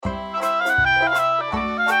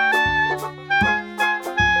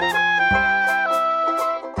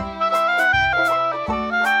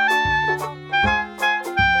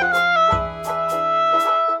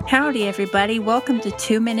everybody. Welcome to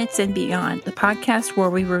 2 Minutes and Beyond, the podcast where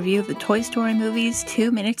we review the Toy Story movies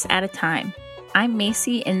 2 minutes at a time. I'm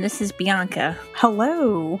Macy, and this is Bianca.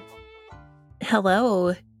 Hello.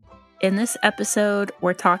 Hello. In this episode,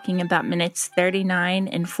 we're talking about minutes 39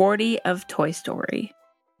 and 40 of Toy Story.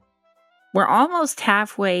 We're almost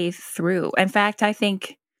halfway through. In fact, I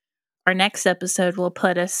think our next episode will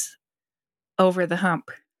put us over the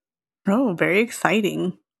hump. Oh, very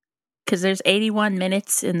exciting. Because there's 81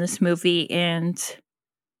 minutes in this movie, and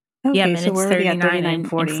minutes so 39 and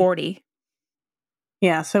 40.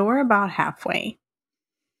 Yeah, so we're about halfway.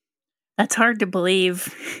 That's hard to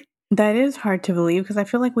believe. That is hard to believe because I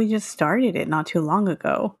feel like we just started it not too long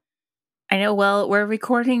ago. I know. Well, we're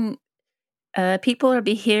recording. People will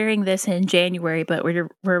be hearing this in January, but we're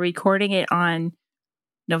recording it on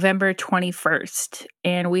November 21st,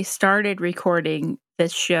 and we started recording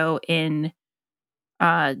this show in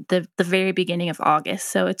the very beginning of August.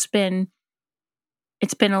 So it's been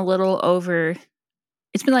a little over.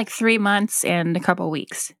 It's been like 3 months and a couple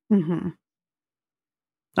weeks. Mm-hmm.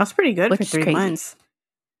 That's pretty good for 3 months.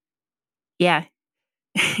 Yeah.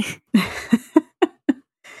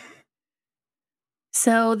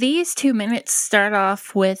 So these 2 minutes start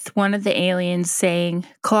off with one of the aliens saying,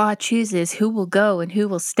 "Claw chooses who will go and who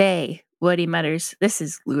will stay." Woody mutters, "This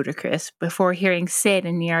is ludicrous," before hearing Sid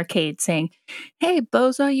in the arcade saying, "Hey,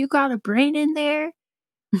 Bozo, you got a brain in there?"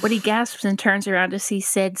 Woody gasps and turns around to see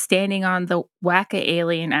Sid standing on the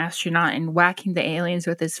Whack-A-Alien astronaut and whacking the aliens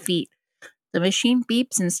with his feet. The machine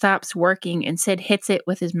beeps and stops working, and Sid hits it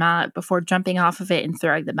with his mallet before jumping off of it and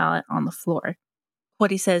throwing the mallet on the floor.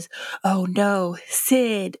 Woody says, "Oh no,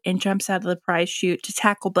 Sid," and jumps out of the prize chute to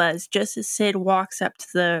tackle Buzz just as Sid walks up to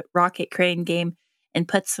the rocket crane game and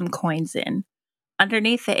puts some coins in.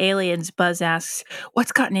 Underneath the aliens, Buzz asks,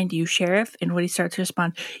 "What's gotten into you, Sheriff?" And Woody starts to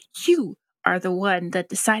respond, "You are the one that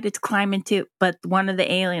decided to climb into," but one of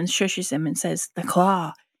the aliens shushes him and says, "The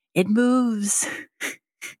claw, it moves."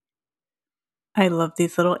 I love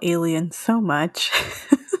these little aliens so much.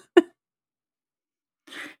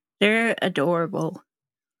 They're adorable.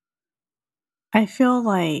 I feel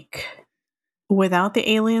like without the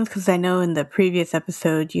aliens, because I know in the previous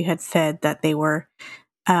episode you had said that they were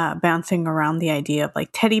bouncing around the idea of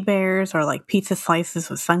like teddy bears or like pizza slices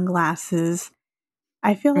with sunglasses.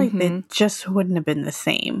 I feel like it just wouldn't have been the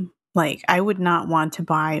same. Like, I would not want to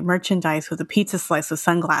buy merchandise with a pizza slice with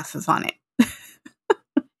sunglasses on it.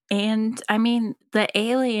 And, I mean, the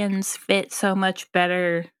aliens fit so much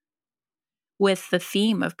better with the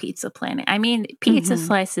theme of Pizza Planet. I mean, pizza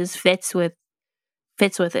slices fits with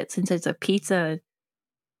it since it's a pizza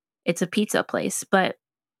place, but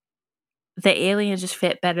the aliens just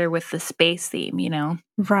fit better with the space theme, you know?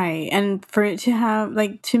 Right. And for it to have,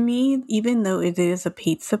 like, to me, even though it is a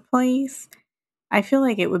pizza place, I feel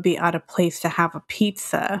like it would be out of place to have a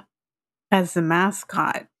pizza as the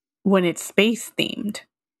mascot when it's space themed.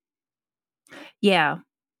 Yeah.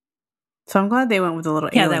 So I'm glad they went with the little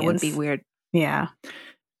aliens. Yeah, that would be weird. Yeah.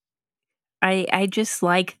 I just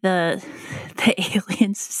like the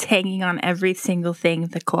aliens hanging on every single thing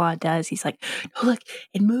the claw does. He's like, "Oh, look,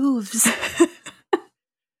 it moves."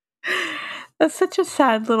 That's such a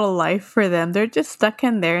sad little life for them. They're just stuck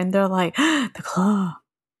in there and they're like, "The claw."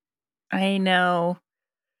 I know.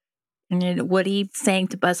 And then Woody saying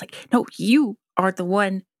to Buzz, like, "No, you are the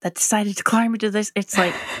one that decided to climb into this." It's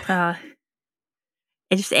like,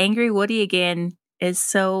 it's just angry Woody again is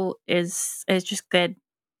just good.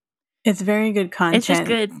 It's very good content. It's just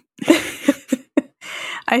good.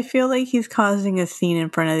 I feel like he's causing a scene in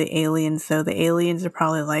front of the aliens, so the aliens are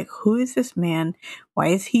probably like, "Who is this man? Why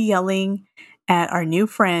is he yelling at our new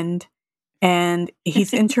friend?" And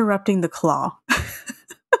he's interrupting the claw.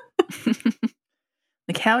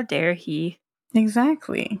 Like, how dare he?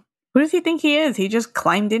 Exactly. Who does he think he is? He just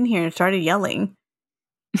climbed in here and started yelling.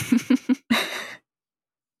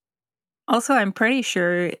 Also, I'm pretty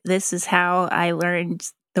sure this is how I learned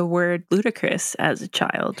the word ludicrous as a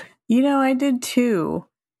child. You know, I did too.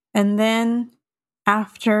 And then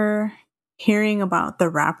after hearing about the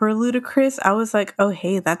rapper Ludacris, I was like, oh,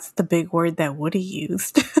 hey, that's the big word that Woody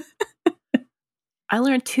used. I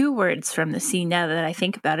learned 2 words from the scene now that I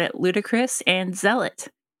think about it: ludicrous and zealot.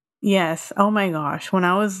 Yes. Oh my gosh. When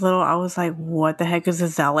I was little, I was like, what the heck is a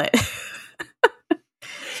zealot?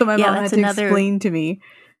 So my mom had to explain to me.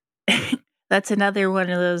 That's another one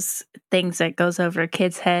of those things that goes over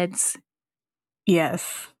kids' heads.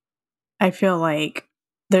 Yes. I feel like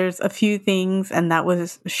there's a few things, and that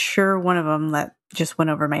was sure one of them that just went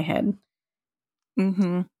over my head.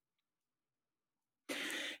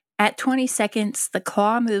 At 20 seconds, the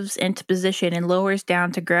claw moves into position and lowers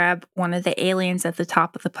down to grab one of the aliens at the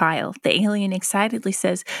top of the pile. The alien excitedly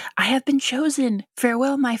says, "I have been chosen.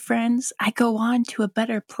 Farewell, my friends. I go on to a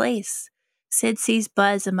better place." Sid sees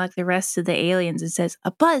Buzz among the rest of the aliens and says,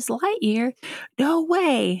 "A Buzz Lightyear? No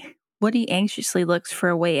way." Woody anxiously looks for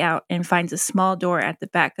a way out and finds a small door at the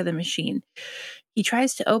back of the machine. He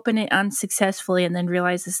tries to open it unsuccessfully and then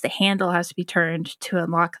realizes the handle has to be turned to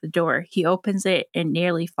unlock the door. He opens it and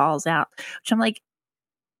nearly falls out, which I'm like,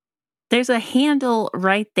 there's a handle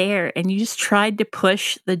right there, and you just tried to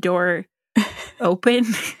push the door open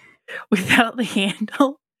without the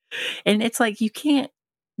handle. And it's like, you can't,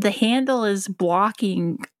 the handle is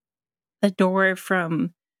blocking the door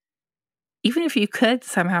from, even if you could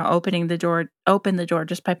somehow open the door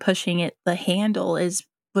just by pushing it, the handle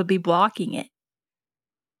would be blocking it.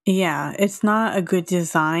 Yeah, it's not a good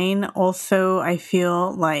design. Also, I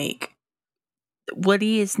feel like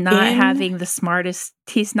Woody is not having the smartest,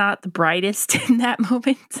 he's not the brightest in that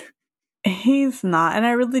moment. He's not. And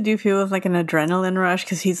I really do feel it's like an adrenaline rush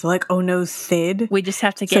because he's like, oh no, Sid. We just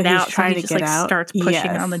have to get out. So he just starts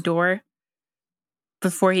pushing on the door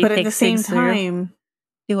before he takes things through. But at the same time,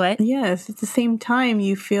 do what? Yes, at the same time,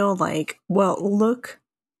 you feel like, well, look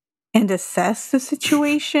and assess the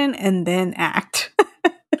situation and then act.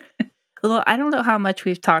 Well, I don't know how much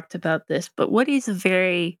we've talked about this, but Woody's a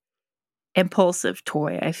very impulsive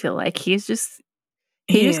toy, I feel like. He just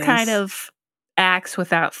kind of acts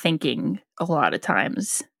without thinking a lot of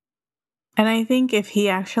times. And I think if he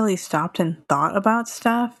actually stopped and thought about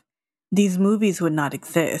stuff, these movies would not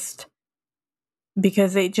exist.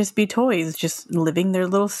 Because they'd just be toys, just living their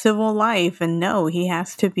little civil life. And no, he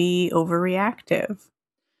has to be overreactive.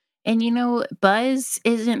 And Buzz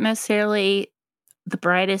isn't necessarily the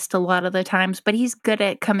brightest a lot of the times, but he's good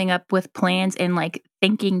at coming up with plans and like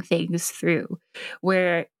thinking things through.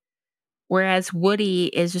 Whereas Woody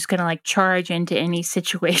is just gonna like charge into any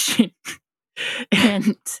situation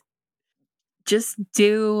and just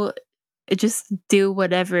do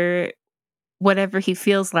whatever he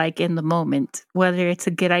feels like in the moment, whether it's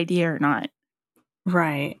a good idea or not.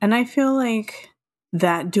 Right. And I feel like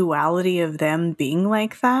that duality of them being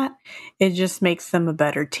like that, it just makes them a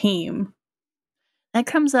better team. That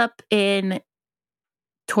comes up in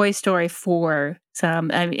Toy Story 4.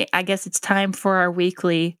 I guess it's time for our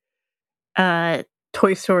weekly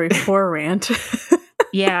Toy Story 4 rant.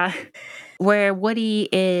 Yeah. Where Woody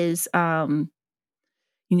is, Bo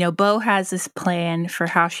has this plan for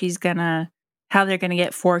how they're gonna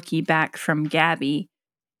get Forky back from Gabby.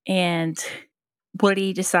 And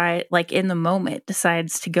Woody in the moment,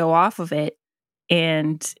 decides to go off of it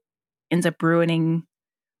and ends up ruining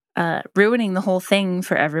the whole thing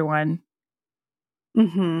for everyone.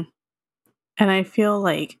 Mm-hmm. And I feel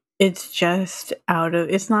like it's just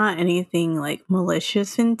it's not anything like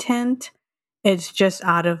malicious intent. It's just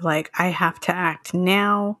out of like, I have to act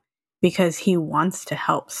now because he wants to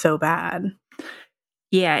help so bad.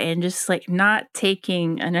 Yeah, and just like not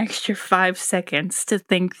taking an extra 5 seconds to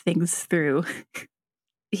think things through.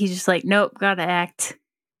 He's just like, nope, gotta act.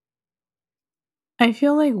 I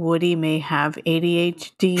feel like Woody may have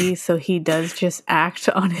ADHD, so he does just act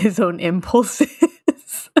on his own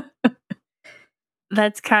impulses.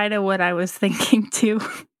 That's kind of what I was thinking too.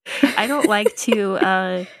 I don't like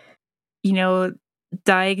to,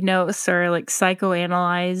 diagnose or like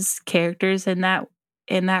psychoanalyze characters in that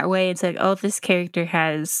way. It's like, oh, this character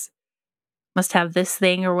must have this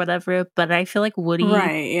thing or whatever. But I feel like Woody,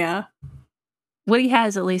 right? Yeah, Woody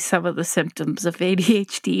has at least some of the symptoms of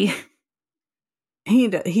ADHD.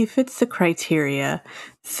 He fits the criteria,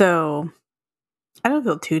 so I don't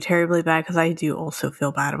feel too terribly bad because I do also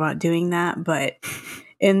feel bad about doing that. But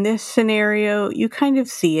in this scenario, you kind of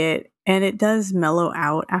see it, and it does mellow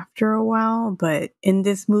out after a while. But in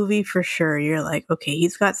this movie, for sure, you're like, okay,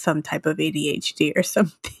 he's got some type of ADHD or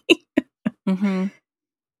something. Mm-hmm.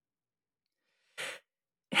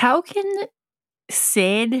 How can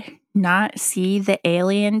Sid not see the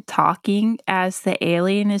alien talking as the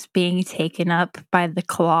alien is being taken up by the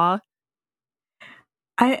claw?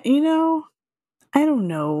 I don't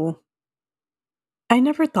know. I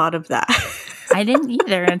never thought of that. I didn't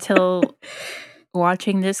either until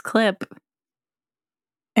watching this clip.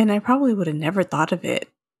 And I probably would have never thought of it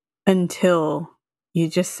until you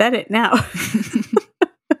just said it now.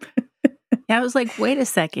 I was like, wait a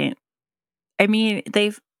second. I mean,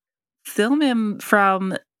 they've filmed him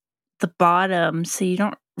from the bottom, so you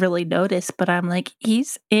don't really notice, but I'm like,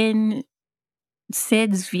 he's in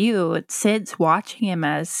Sid's view. Sid's watching him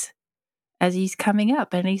as he's coming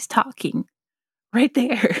up and he's talking right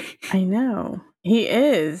there. I know. He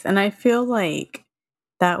is. And I feel like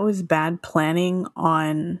that was bad planning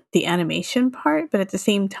on the animation part, but at the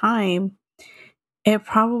same time, it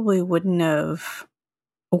probably wouldn't have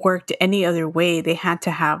worked any other way. They had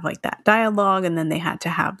to have like that dialogue, and then they had to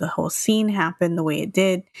have the whole scene happen the way it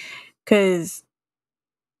did. Because,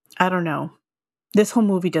 I don't know, this whole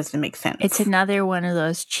movie doesn't make sense. It's another one of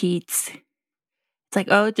those cheats. It's like,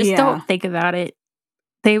 oh, just don't think about it.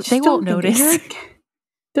 They won't notice.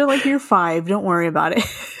 They're like, you're 5, don't worry about it.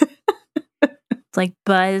 It's like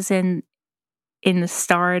Buzz in the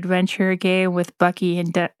Star Adventure game with Bucky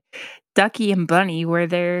and Ducky and Bunny, where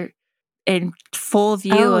they're in full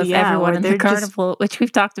view of everyone in the carnival, which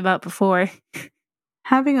we've talked about before.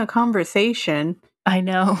 Having a conversation. I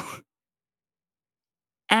know.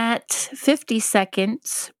 At 50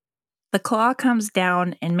 seconds, the claw comes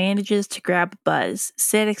down and manages to grab Buzz.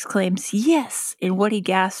 Sid exclaims, "Yes!" and Woody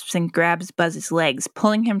gasps and grabs Buzz's legs,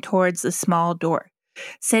 pulling him towards the small door.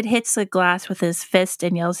 Sid hits the glass with his fist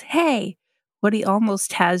and yells, "Hey!" Woody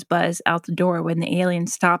almost has Buzz out the door when the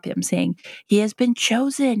aliens stop him, saying, "He has been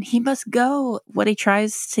chosen. He must go." Woody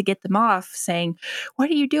tries to get them off, saying,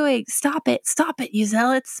 "What are you doing? Stop it, you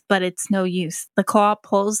zealots." But it's no use. The claw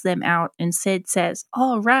pulls them out, and Sid says,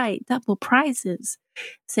 "All right, double prizes."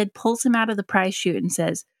 Sid pulls him out of the prize chute and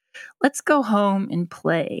says, "Let's go home and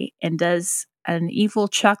play," and does an evil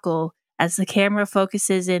chuckle as the camera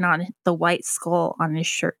focuses in on the white skull on his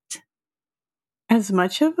shirt. As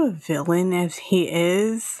much of a villain as he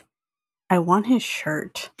is, I want his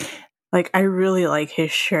shirt. Like, I really like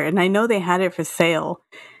his shirt. And I know they had it for sale,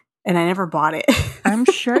 and I never bought it. I'm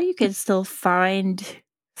sure you could still find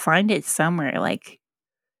it somewhere. Like,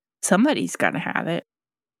 somebody's got to have it.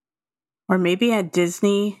 Or maybe at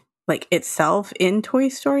Disney, like itself in Toy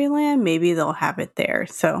Story Land, maybe they'll have it there.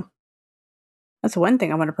 So that's one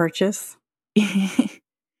thing I want to purchase.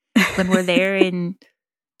 When we're there in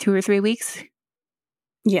 2 or 3 weeks?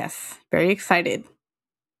 Yes, very excited.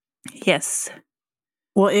 Yes.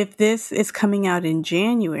 Well, if this is coming out in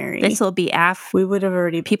January, this will be after. We would have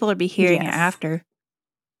already. People will be hearing it after.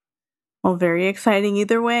 Well, very exciting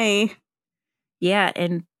either way. Yeah,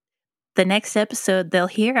 and the next episode they'll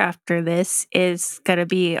hear after this is going to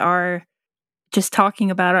be our just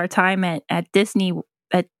talking about our time at Disney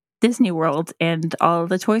World and all of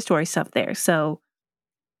the Toy Story stuff there. So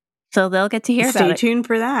they'll get to hear about it. Stay tuned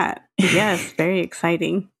for that. Yes, very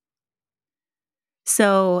exciting.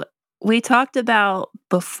 So we talked about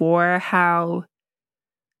before how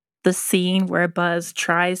the scene where Buzz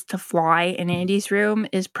tries to fly in Andy's room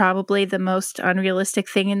is probably the most unrealistic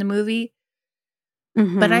thing in the movie.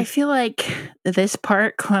 Mm-hmm. But I feel like this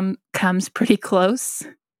part comes pretty close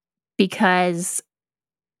because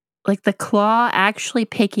like the claw actually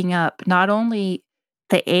picking up not only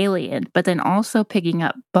the alien, but then also picking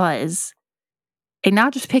up Buzz. And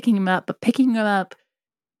not just picking him up, but picking him up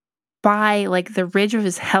by like the ridge of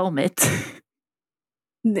his helmet.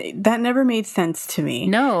 That never made sense to me.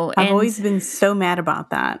 No. I've always been so mad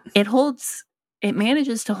about that. It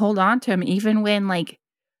manages to hold on to him even when like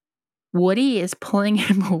Woody is pulling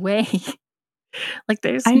him away. Like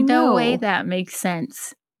there's no way that makes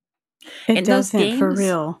sense. It doesn't, for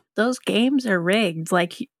real. Those games are rigged.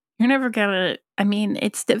 Like you're never gonna. I mean,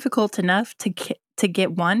 it's difficult enough to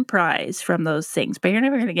get one prize from those things, but you're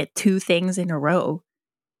never gonna get 2 things in a row.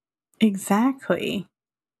 Exactly.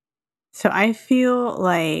 So I feel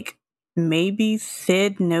like maybe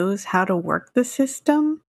Sid knows how to work the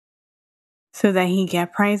system so that he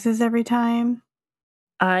get prizes every time.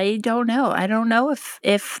 I don't know. I don't know if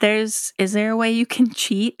is there a way you can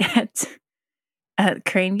cheat at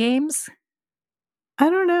crane games? I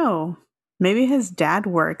don't know. Maybe his dad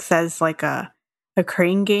works as like a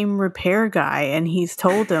crane game repair guy, and he's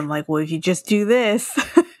told him like, well, if you just do this,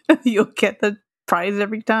 you'll get the prize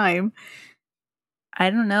every time.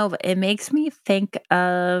 I don't know, but it makes me think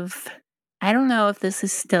of, I don't know if this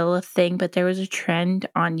is still a thing, but there was a trend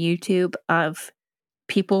on YouTube of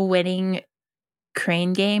people winning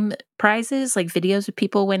crane game prizes, like videos of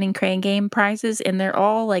people winning crane game prizes, and they're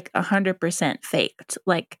all like 100% faked.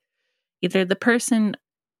 Like either the person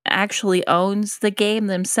actually owns the game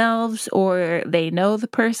themselves or they know the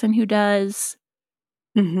person who does.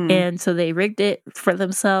 Mm-hmm. And so they rigged it for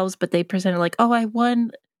themselves, but they presented like, oh, I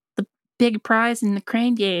won the big prize in the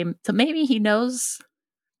crane game. So maybe he knows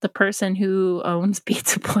the person who owns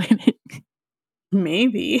Pizza Planet.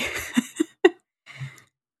 Maybe.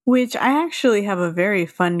 Which I actually have a very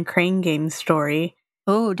fun crane game story.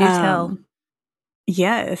 Oh, do tell.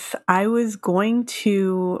 Yes, I was going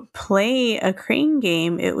to play a crane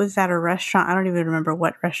game. It was at a restaurant. I don't even remember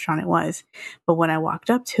what restaurant it was. But when I walked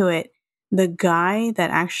up to it, the guy that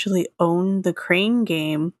actually owned the crane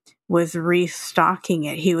game was restocking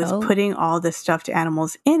it. He was putting all the stuffed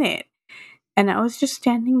animals in it. And I was just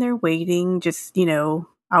standing there waiting, just,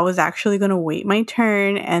 I was actually going to wait my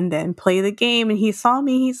turn and then play the game. And he saw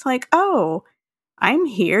me. He's like, "Oh, I'm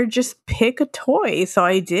here. Just pick a toy." So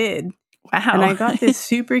I did. Wow. And I got this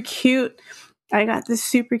super cute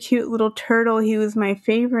little turtle. He was my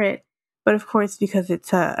favorite. But of course, because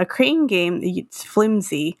it's a crane game, it's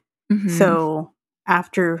flimsy. Mm-hmm. So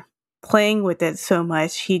after playing with it so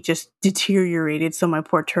much, he just deteriorated. So my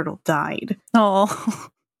poor turtle died.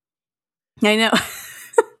 Oh, I know.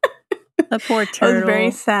 The poor turtle. I was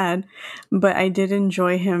very sad, but I did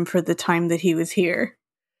enjoy him for the time that he was here.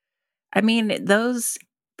 I mean, those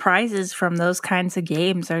prizes from those kinds of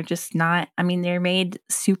games are just not, they're made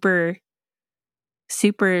super,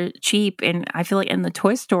 super cheap. And I feel like in the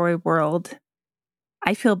Toy Story world,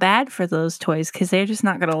 I feel bad for those toys because they're just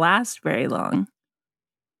not going to last very long.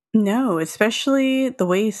 No, especially the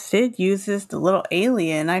way Sid uses the little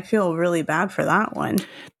alien. I feel really bad for that one.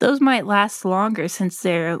 Those might last longer since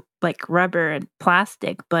they're like rubber and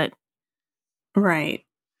plastic, but... Right.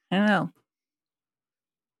 I don't know.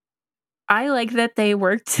 I like that they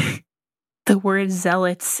worked the word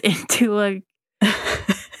zealots into a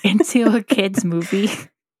kid's movie.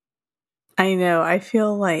 I know. I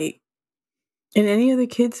feel like in any other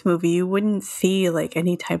kids movie, you wouldn't see like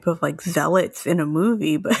any type of like zealots in a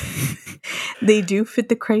movie, but they do fit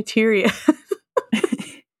the criteria.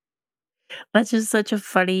 That's just such a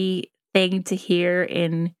funny thing to hear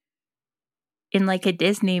in like a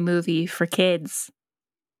Disney movie for kids.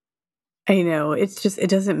 I know. It's just, it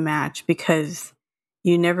doesn't match because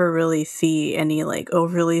you never really see any like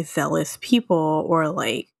overly zealous people or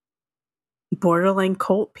like borderline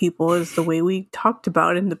cult people, is the way we talked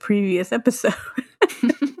about in the previous episode.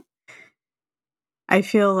 I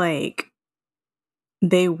feel like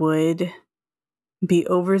they would be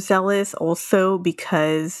overzealous also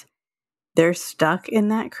because they're stuck in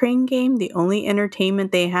that crane game. The only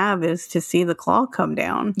entertainment they have is to see the claw come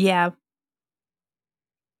down. Yeah.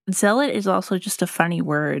 Zealot is also just a funny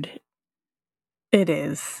word. It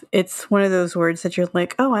is. It's one of those words that you're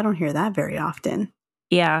like, oh, I don't hear that very often.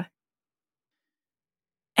 Yeah.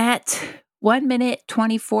 At 1 minute,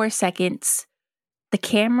 24 seconds, the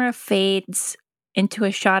camera fades into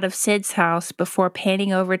a shot of Sid's house before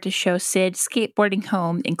panning over to show Sid skateboarding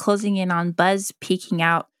home and closing in on Buzz peeking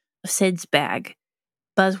out of Sid's bag.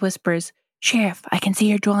 Buzz whispers, "Sheriff, I can see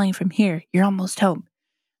your dwelling from here. You're almost home."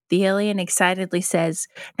 The alien excitedly says,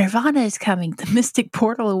 "Nirvana is coming. The mystic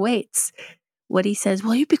portal awaits." Woody says,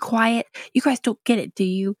 "Will you be quiet? You guys don't get it, do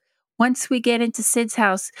you? Once we get into Sid's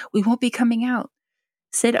house, we won't be coming out."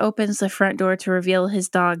 Sid opens the front door to reveal his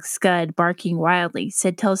dog, Scud, barking wildly.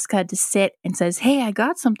 Sid tells Scud to sit and says, "Hey, I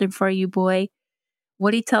got something for you, boy."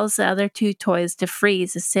 Woody tells the other two toys to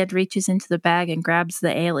freeze as Sid reaches into the bag and grabs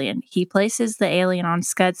the alien. He places the alien on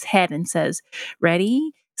Scud's head and says,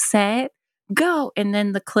 "Ready, set, go." And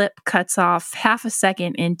then the clip cuts off half a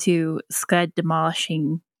second into Scud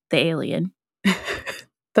demolishing the alien.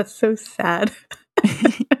 That's so sad.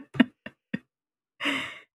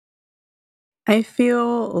 I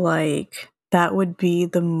feel like that would be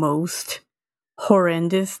the most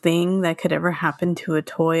horrendous thing that could ever happen to a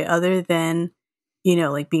toy, other than,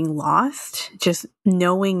 like being lost. Just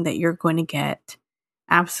knowing that you're going to get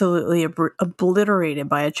absolutely obliterated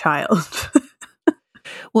by a child.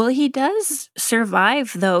 Well, he does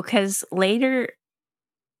survive, though, because later,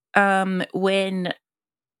 when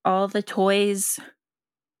all the toys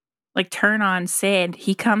like turn on Sid,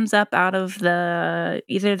 he comes up out of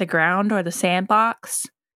either the ground or the sandbox.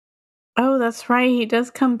 Oh, that's right. He does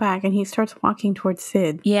come back and he starts walking towards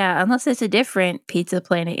Sid. Yeah, unless it's a different Pizza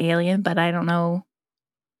Planet alien, but I don't know.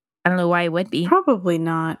 I don't know why it would be. Probably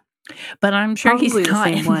not. But I'm sure Probably he's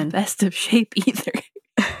not in one. the best of shape either.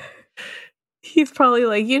 He's probably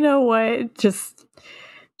like, you know what? Just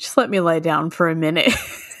let me lie down for a minute.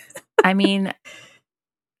 I mean,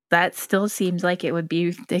 that still seems like it would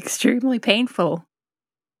be extremely painful.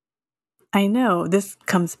 I know. This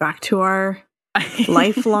comes back to our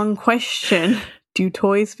lifelong question. Do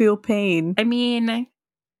toys feel pain? I mean,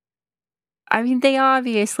 they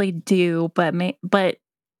obviously do, but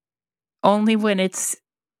only when it's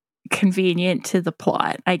convenient to the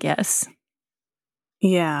plot, I guess.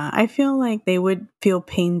 Yeah, I feel like they would feel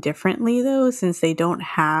pain differently, though, since they don't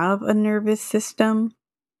have a nervous system.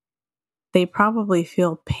 They probably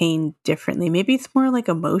feel pain differently. Maybe it's more like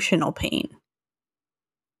emotional pain.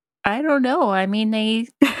 I don't know. I mean,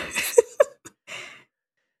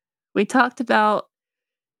 we talked about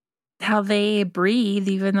how they breathe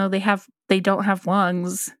even though they don't have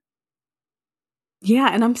lungs. Yeah,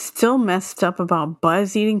 and I'm still messed up about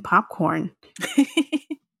Buzz eating popcorn.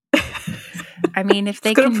 I mean, if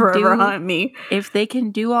they It's gonna can forever haunt me.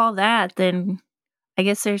 do all that, then I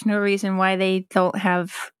guess there's no reason why they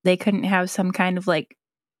couldn't have some kind of like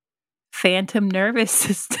phantom nervous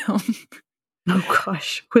system. Oh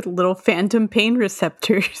gosh, with little phantom pain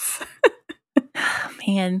receptors.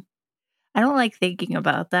 Man, I don't like thinking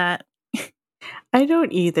about that. I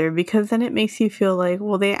don't either, because then it makes you feel like,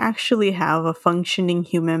 well, they actually have a functioning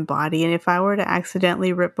human body. And if I were to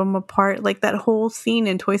accidentally rip them apart, like that whole scene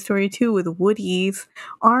in Toy Story 2 with Woody's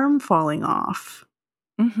arm falling off,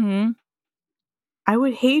 Mm-hmm. I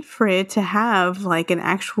would hate for it to have like an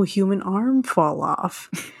actual human arm fall off.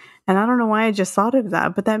 And I don't know why I just thought of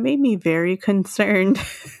that, but that made me very concerned.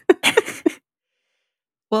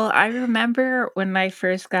 Well, I remember when I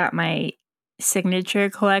first got my signature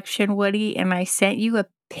collection Woody, and I sent you a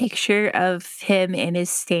picture of him in his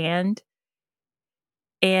stand.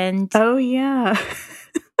 And Oh, yeah.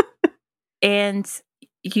 and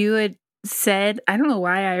you had said, I don't know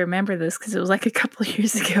why I remember this because it was like a couple of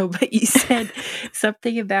years ago, but you said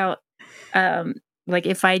something about like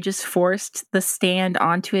if I just forced the stand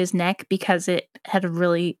onto his neck because it has a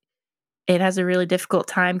really difficult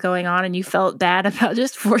time going on, and you felt bad about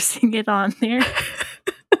just forcing it on there.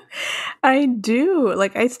 I do.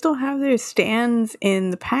 Like, I still have their stands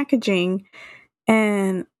in the packaging,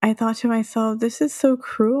 and I thought to myself, this is so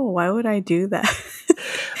cruel. Why would I do that?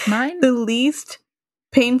 The least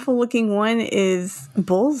painful looking one is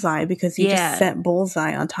Bullseye, because you just set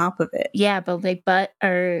Bullseye on top of it. Yeah, but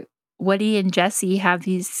Woody and Jessie have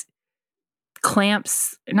these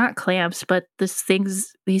clamps, not clamps, but these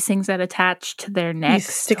things that attach to their necks.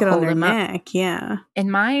 You stick it on their neck, yeah.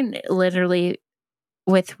 And mine, literally,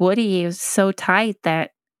 with Woody, is so tight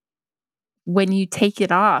that when you take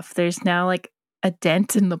it off, there's now like a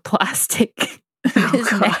dent in the plastic of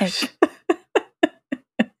his neck.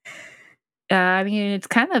 I mean, it's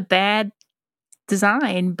kind of bad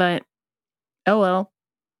design, but oh well.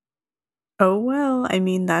 Oh well, I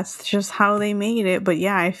mean, that's just how they made it. But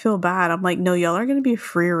yeah, I feel bad. I'm like, no, y'all are going to be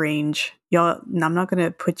free range. Y'all, I'm not going to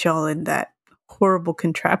put y'all in that horrible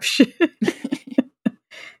contraption.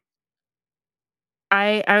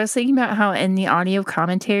 I was thinking about how in the audio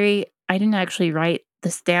commentary, I didn't actually write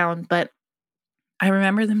this down, but I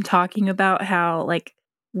remember them talking about how, like,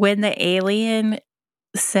 when the alien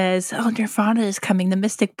says, "Oh, Nirvana is coming, the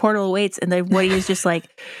mystic portal awaits," and then Woody is just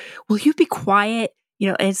like, "Will you be quiet?" You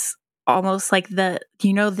know, it's almost like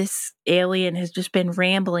this alien has just been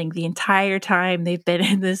rambling the entire time they've been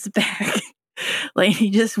in this bag. Like, he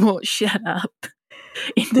just won't shut up.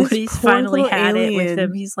 And Woody's finally had it with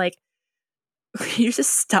him. He's like, you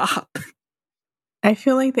just stop. I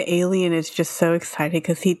feel like the alien is just so excited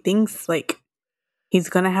because he thinks like he's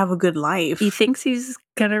gonna have a good life. He thinks he's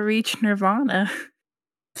gonna reach Nirvana.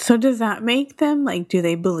 So does that make them, like, do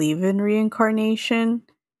they believe in reincarnation?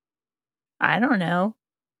 I don't know.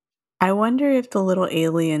 I wonder if the little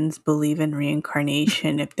aliens believe in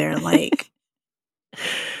reincarnation, if they're like,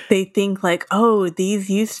 they think like, oh, these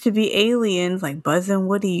used to be aliens, like Buzz and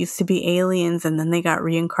Woody used to be aliens, and then they got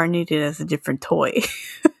reincarnated as a different toy.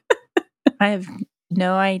 I have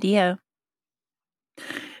no idea.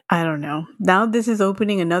 I don't know. Now this is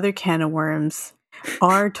opening another can of worms.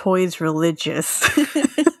 Are toys religious?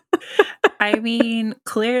 I mean,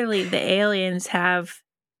 clearly the aliens have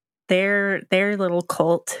their little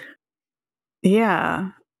cult.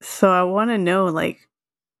 Yeah. So I want to know, like,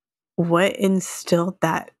 what instilled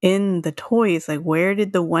that in the toys? Like, where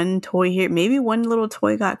did the one toy here? Maybe one little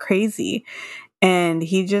toy got crazy and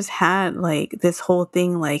he just had like this whole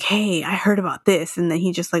thing like, hey, I heard about this. And then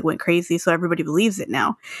he just like went crazy. So everybody believes it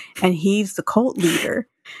now. And he's the cult leader.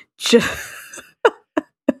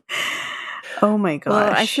 Oh my gosh.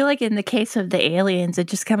 Well, I feel like in the case of the aliens, it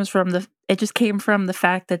just came from the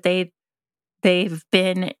fact that they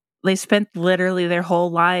spent literally their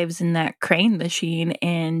whole lives in that crane machine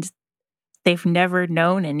and they've never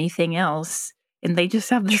known anything else. And they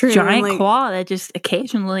just have this giant claw that just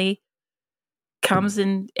occasionally comes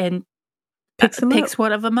in and picks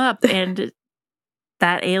one of them up, and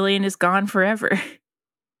that alien is gone forever.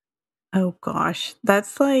 Oh gosh.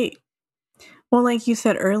 That's like, well, like you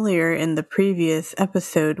said earlier in the previous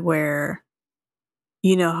episode where,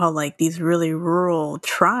 you know how like these really rural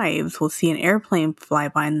tribes will see an airplane fly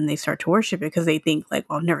by and then they start to worship it because they think like,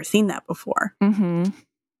 well, I've never seen that before. Mm-hmm.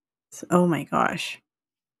 So, oh my gosh.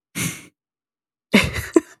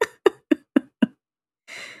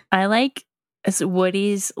 I like as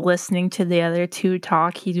Woody's listening to the other two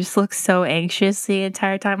talk, he just looks so anxious the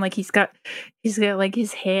entire time. Like he's got like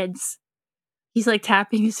his hands, he's like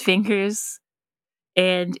tapping his fingers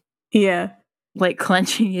and Yeah. like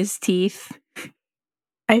clenching his teeth.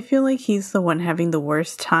 I feel like he's the one having the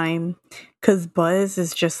worst time because Buzz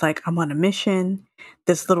is just like, I'm on a mission.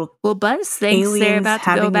 This little Well, Buzz thinks they're alien's about to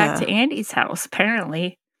go having back to Andy's house,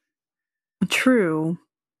 apparently. True.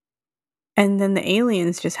 And then the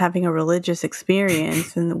alien's just having a religious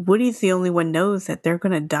experience, and Woody's the only one knows that they're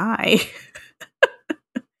gonna die.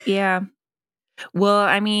 Yeah. Well,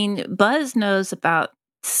 I mean, Buzz knows about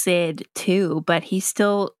Sid too, but he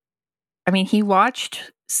still, I mean, he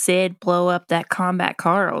watched Sid blow up that combat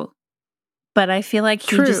Carl, but I feel like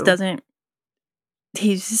he just True. doesn't,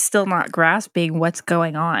 he's just still not grasping what's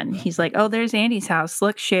going on. He's like, oh, there's Andy's house.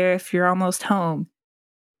 Look, Sheriff, you're almost home.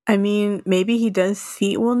 I mean, maybe he does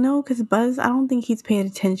see. Well, no, because Buzz, I don't think he's paying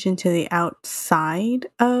attention to the outside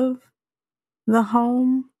of the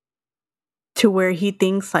home to where he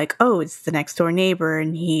thinks, like, oh, it's the next door neighbor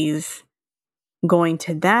and he's going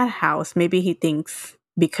to that house. Maybe he thinks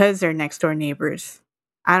because they're next door neighbors.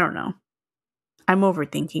 I don't know. I'm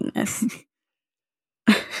overthinking this.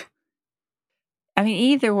 I mean,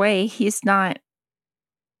 either way, he's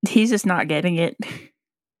just not getting it.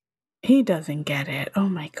 He doesn't get it. Oh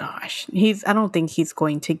my gosh. I don't think he's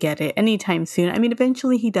going to get it anytime soon. I mean,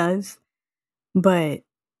 eventually he does, but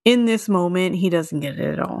in this moment, he doesn't get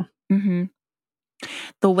it at all. Mm-hmm.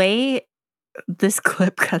 The way this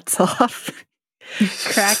clip cuts off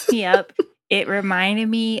cracked me up. It reminded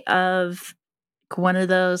me of one of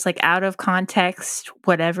those like out of context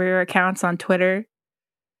whatever accounts on Twitter.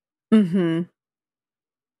 Mm-hmm.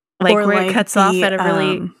 Like or where like it cuts off at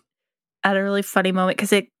a really funny moment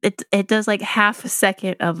because it does like half a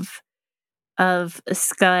second of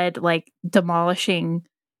Scud like demolishing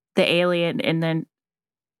the alien and then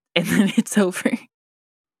it's over.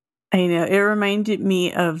 I know. It reminded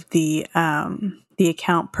me of the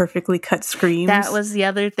account Perfectly Cut Screams. That was the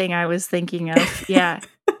other thing I was thinking of. Yeah.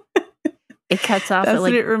 It cuts off That's at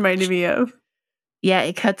like what it reminded me of. Yeah,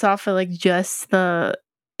 it cuts off at like just the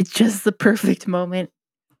perfect moment.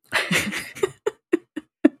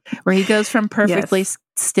 Where he goes from perfectly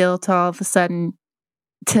still to all of a sudden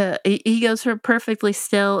he goes from perfectly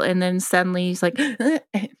still and then suddenly he's like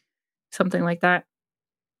something like that.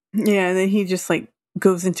 Yeah, and then he just like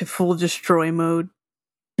goes into full destroy mode.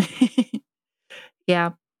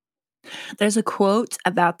 Yeah. There's a quote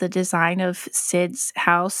about the design of Sid's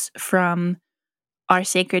house from Our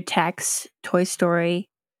Sacred Text, Toy Story,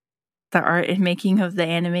 the art and making of the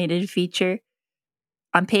animated feature.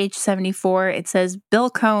 On page 74, it says, Bill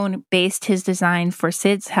Cohn based his design for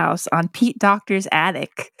Sid's house on Pete Docter's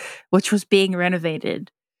attic, which was being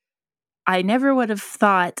renovated. I never would have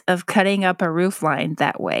thought of cutting up a roofline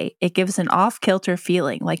that way. It gives an off-kilter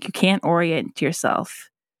feeling, like you can't orient yourself,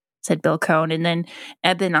 said Bill Cohn. And then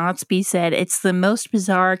Eben Otsby said, it's the most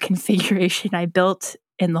bizarre configuration I built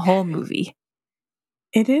in the whole movie.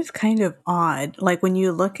 It is kind of odd. Like when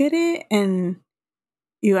you look at it and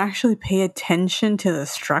you actually pay attention to the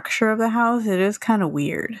structure of the house, it is kind of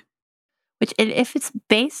weird. Which, if it's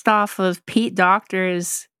based off of Pete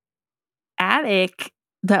Docter's attic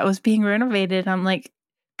that was being renovated, I'm like,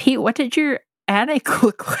 Pete, what did your attic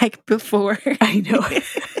look like before? I know.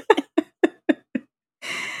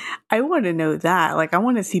 I want to know that. Like, I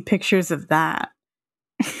want to see pictures of that.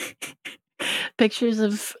 Pictures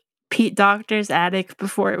of Pete Docter's attic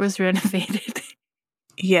before it was renovated.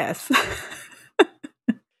 Yes.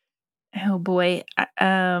 Oh boy.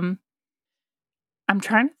 I'm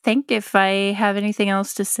trying to think if I have anything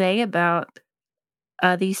else to say about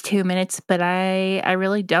these 2 minutes, but I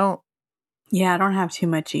really don't. Yeah, I don't have too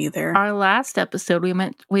much either. Our last episode,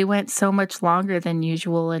 we went so much longer than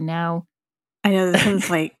usual, and now I know this one's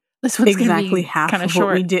like this one's exactly half of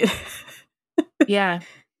what we did. Yeah,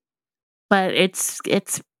 but it's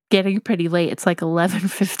getting pretty late. It's like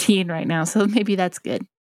 11:15 right now, so maybe that's good.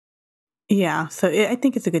 Yeah, so I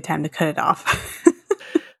think it's a good time to cut it off.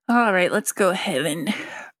 All right, let's go ahead and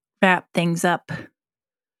wrap things up.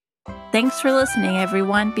 Thanks for listening,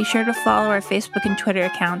 everyone. Be sure to follow our Facebook and Twitter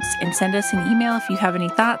accounts and send us an email if you have any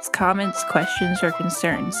thoughts, comments, questions, or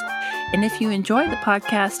concerns. And if you enjoy the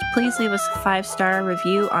podcast, please leave us a 5-star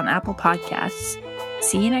review on Apple Podcasts.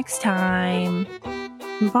 See you next time.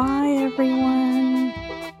 Bye, everyone.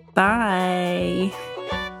 Bye.